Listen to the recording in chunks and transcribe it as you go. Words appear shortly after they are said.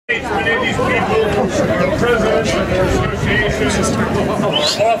these people are the presidents of their associations, our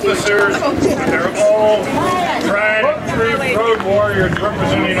officers. They're all tried and true road warriors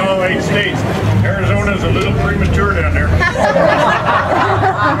representing all 8 states. Arizona's a little premature down there.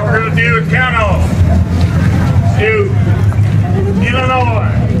 We're going to do a count off to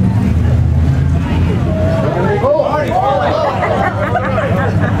Illinois.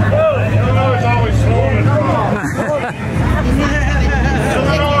 Illinois is always slow in the draw.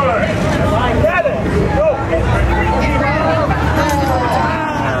 Illinois. Got it. Go.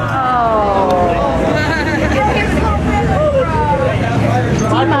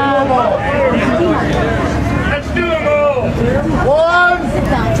 Let's do them all. 1,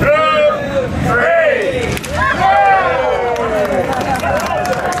 2, 3.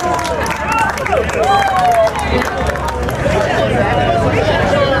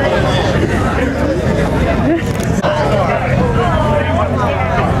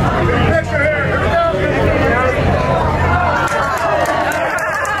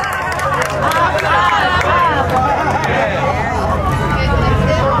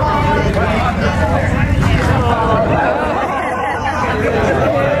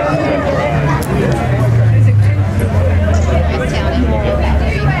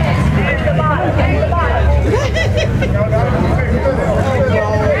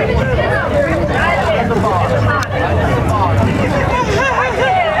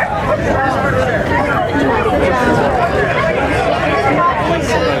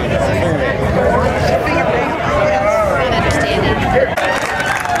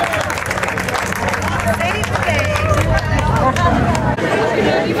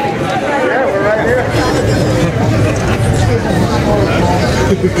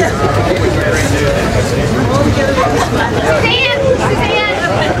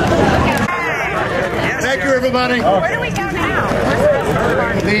 Thank you, everybody. Where do we go now?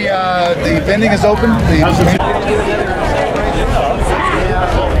 The vending is open.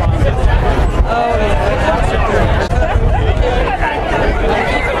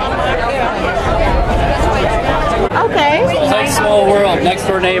 Okay. Nice small world. Next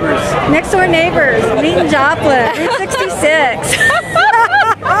door neighbors. Next door neighbors. Meeting Joplin. Route 66.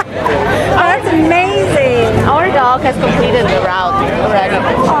 Oh, that's amazing. Our dog has completed the route already.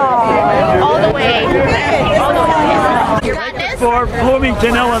 Aww. All the way. All the way. You got this? For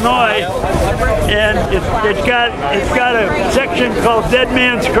Bloomington, Illinois, and it's got a section called Dead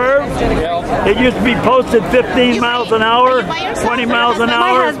Man's Curve. It used to be posted 15 miles an hour, 20 miles an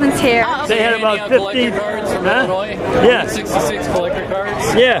hour. My husband's here. They had about 15. Huh? Yeah. 66 collector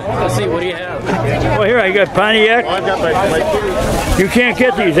cards. Yeah. Let's see. What do you have? Well, here I got Pontiac. You can't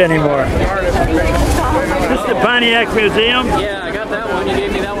get these anymore. This is the Pontiac Museum. Yeah, I got that one. You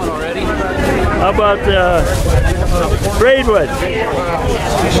gave me that one already. How about Braidwood?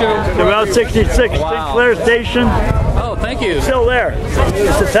 The Route 66 Sinclair Station. Oh, thank you. Still there.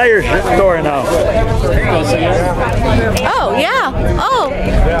 It's a tire store now. Oh, yeah. Oh,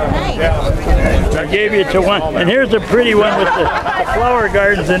 nice. I gave you to one. And here's a pretty one with the flower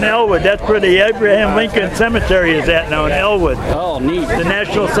gardens in Elwood. That's where the Abraham Lincoln Cemetery is at now in Elwood. Oh, neat. The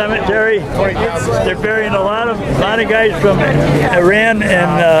National Cemetery. They're burying a lot of guys from Iran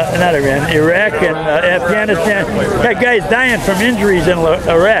and not Iran, Iraq and Afghanistan. Got guys dying from injuries in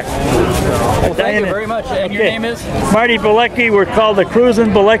Iraq. Well, thank you very much. And your name is? Marty Bilecki. We're called the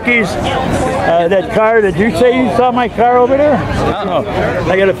Cruisin' Bileckis. That car, did you say you saw my car over there? No.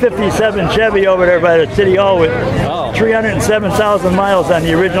 I got a 57 Chevy over there by the City Hall with 307,000 miles on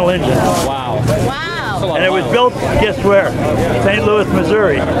the original engine. Wow. Wow. And it was built, guess where? St. Louis,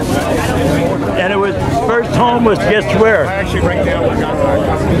 Missouri. And it was, first home was, guess where?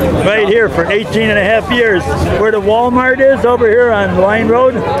 Right here for 18 and a half years. Where the Walmart is, over here on Line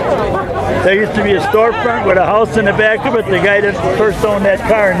Road. There used to be a storefront with a house in the back of it. The guy that first owned that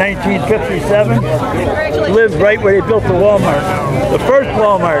car in 1957 lives right where they built the Walmart. The first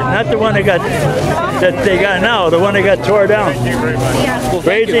Walmart, not the one that they got now, the one that got tore down. Well,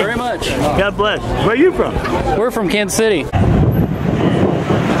 thank you very much. God bless. Where are you from? We're from Kansas City.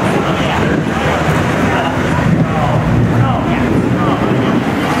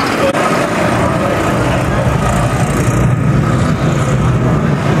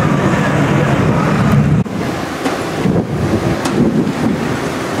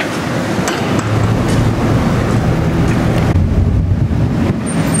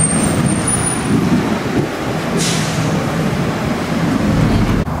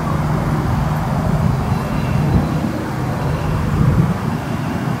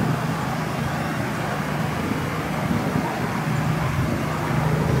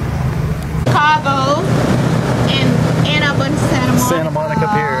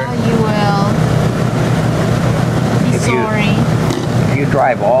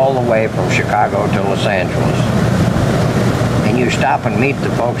 drive all the way from Chicago to Los Angeles, and you stop and meet the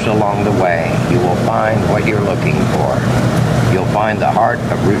folks along the way, you will find what you're looking for. You'll find the heart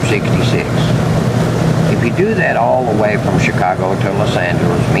of Route 66. If you do that all the way from Chicago to Los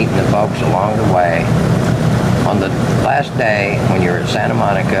Angeles, meeting the folks along the way, on the last day when you're at Santa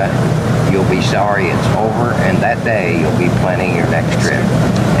Monica, you'll be sorry it's over, and that day you'll be planning your next trip.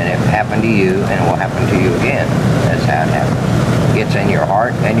 And it happened to you, and it will happen to you again. That's how it happens. It gets in your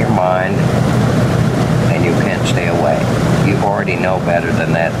heart and your mind, and you can't stay away. You already know better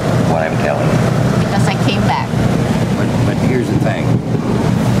than that, what I'm telling you. Because I came back. But here's the thing.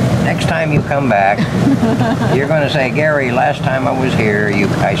 Next time you come back, you're going to say, Gary, last time I was here,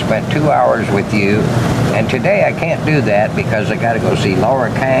 I spent 2 hours with you, and today I can't do that because I got to go see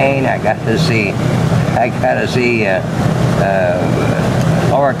Laura Kane. I got to see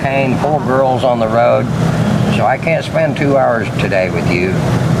Laura Kane, 4 girls on the road. So I can't spend 2 hours today with you,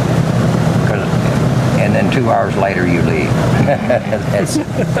 and then 2 hours later you leave.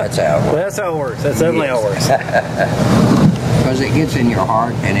 that's how it works. Well, that's how it works. That's definitely how it works. Because it gets in your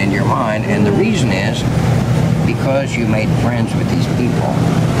heart and in your mind, and the reason is because you made friends with these people.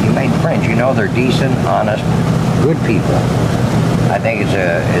 You made friends. You know they're decent, honest, good people. I think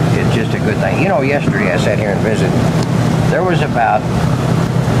it's just a good thing. You know, yesterday I sat here and visited. There was about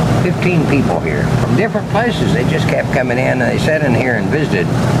 15 people here from different places. They just kept coming in, and they sat in here and visited.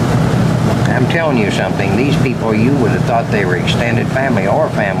 I'm telling you something, these people, you would have thought they were extended family or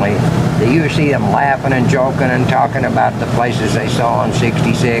family. You see them laughing and joking and talking about the places they saw in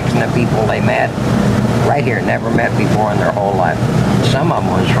 '66 and the people they met right here, never met before in their whole life. Some of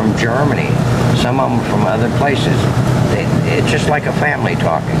them was from Germany, some of them from other places. It's just like a family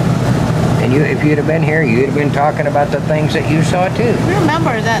talking. And if you'd have been here, you'd have been talking about the things that you saw too.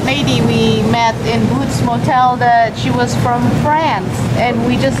 Remember that lady we met in Boots Motel, that she was from France, and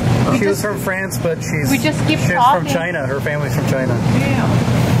we just... She was from France, but we just keep she's talking. from China. Her family's from China. Yeah.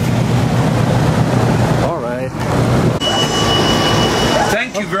 All right.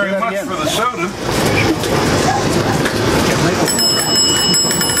 Thank you very much for the soda.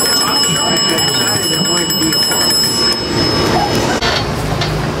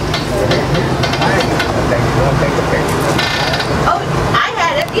 Oh, I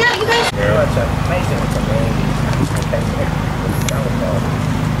had it. Yeah, you guys... It's amazing. It's amazing.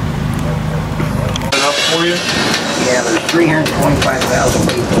 Enough for you? Yeah, there's 325,000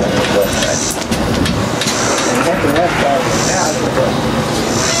 people on this website. And then the website is now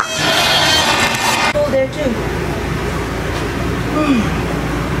there too.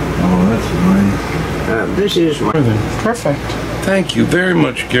 Oh, that's nice. this is my... Perfect. Thank you very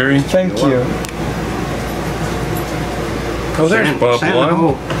much, Gary. Thank you. Oh, there's Bob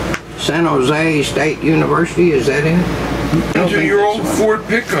Lyle. San Jose State University, is that it? Those are your old Ford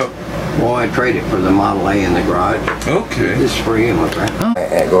pickup. Well, I traded for the Model A in the garage. Okay. This is for you, my friend.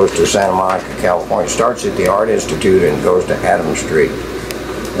 It goes to Santa Monica, California. It starts at the Art Institute and goes to Adams Street.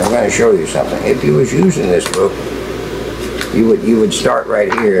 I'm going to show you something. If you was using this book, you would start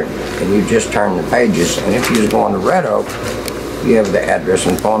right here and you just turn the pages. And if you was going to Red Oak, you have the address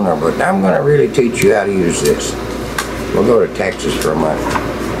and phone number. But I'm going to really teach you how to use this. We'll go to Texas for a month.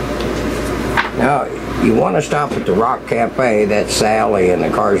 Now, you want to stop at the Rock Cafe, that's Sally in the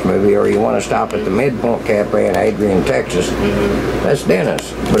Cars movie, or you want to stop at the Midpoint Cafe in Adrian, Texas, that's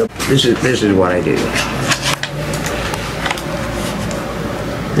Dennis. But this is what I do.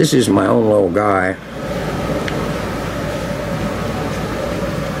 This is my own little guy.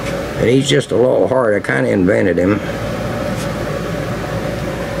 And he's just a little hard. I kind of invented him.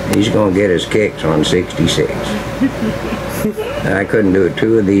 He's going to get his kicks on 66. I couldn't do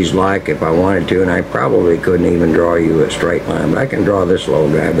 2 of these like if I wanted to, and I probably couldn't even draw you a straight line. But I can draw this little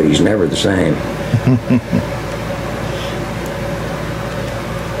guy, but he's never the same.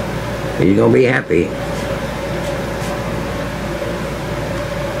 He's going to be happy.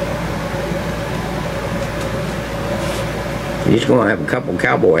 He's going to have a couple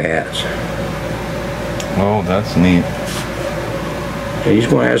cowboy hats. Oh, that's neat. He's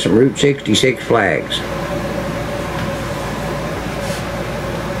going to have some Route 66 flags.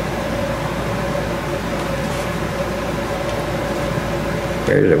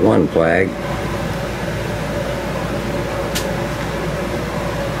 There's a one flag.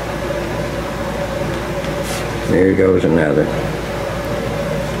 There goes another.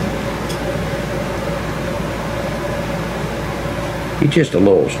 He's just a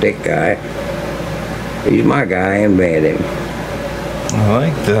little stick guy. He's my guy, I invented him. I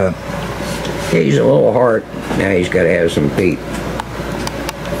like that. He's a little hard. Now he's got to have some feet.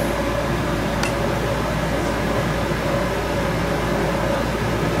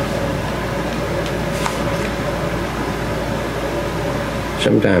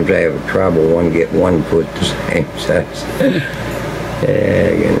 Sometimes I have trouble get one foot the same size. Yeah,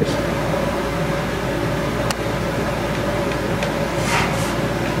 goodness.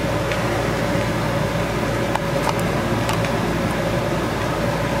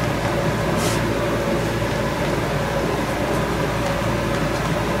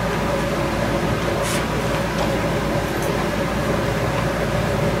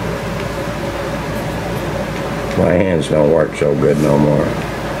 My hands don't work so good no more.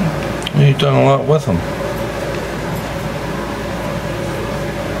 You've done a lot with them.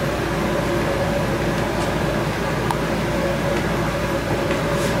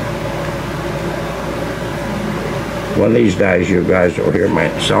 One of these days, you guys will hear my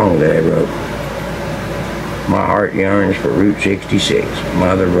song that I wrote. My heart yearns for Route 66,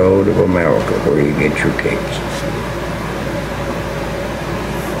 Mother Road of America, where you get your kicks.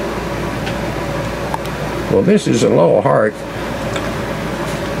 Well, this is a little heart,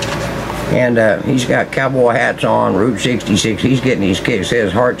 and he's got cowboy hats on, Route 66. He's getting his kicks. It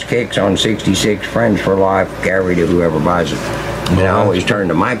says Heart's Kicks on 66, Friends for Life, carry to whoever buys it. And I always turn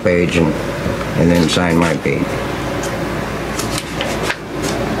to my page and then sign my page.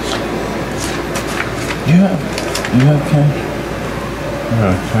 You have cash?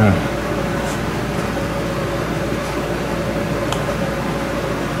 Okay.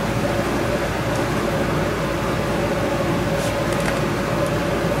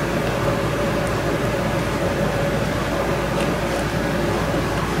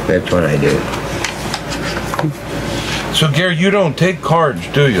 That's what I do. So, Gary, you don't take cards,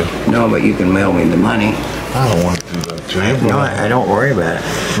 do you? No, but you can mail me the money. I don't want to do that to you. No, I don't worry about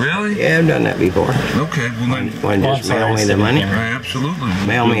it. Really? Yeah, I've done that before. Okay, well then... Just mail me the money? Absolutely.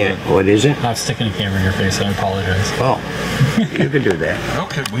 Mail me it. What is it? I'm sticking a camera in your face, I apologize. Oh, you can do that.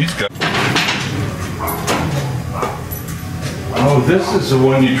 Okay, well he's got... Oh, this is the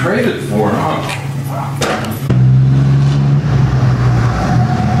one you traded for, huh?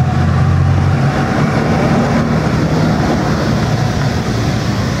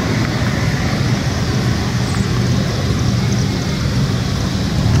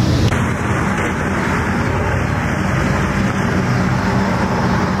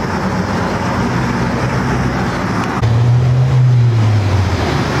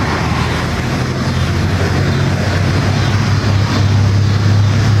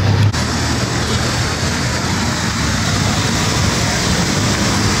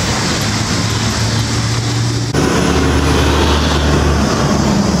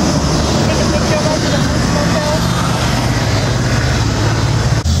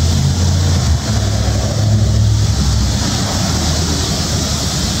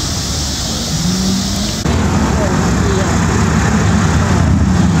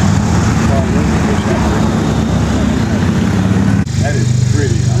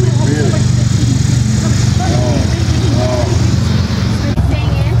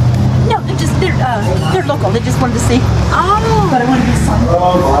 They're local. They just wanted to see. Oh. But I want to be signed.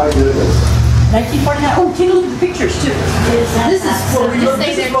 Oh my goodness. 1949. Oh, take a look at the pictures too. This is what we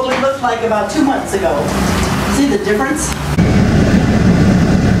looked like about 2 months ago. See the difference?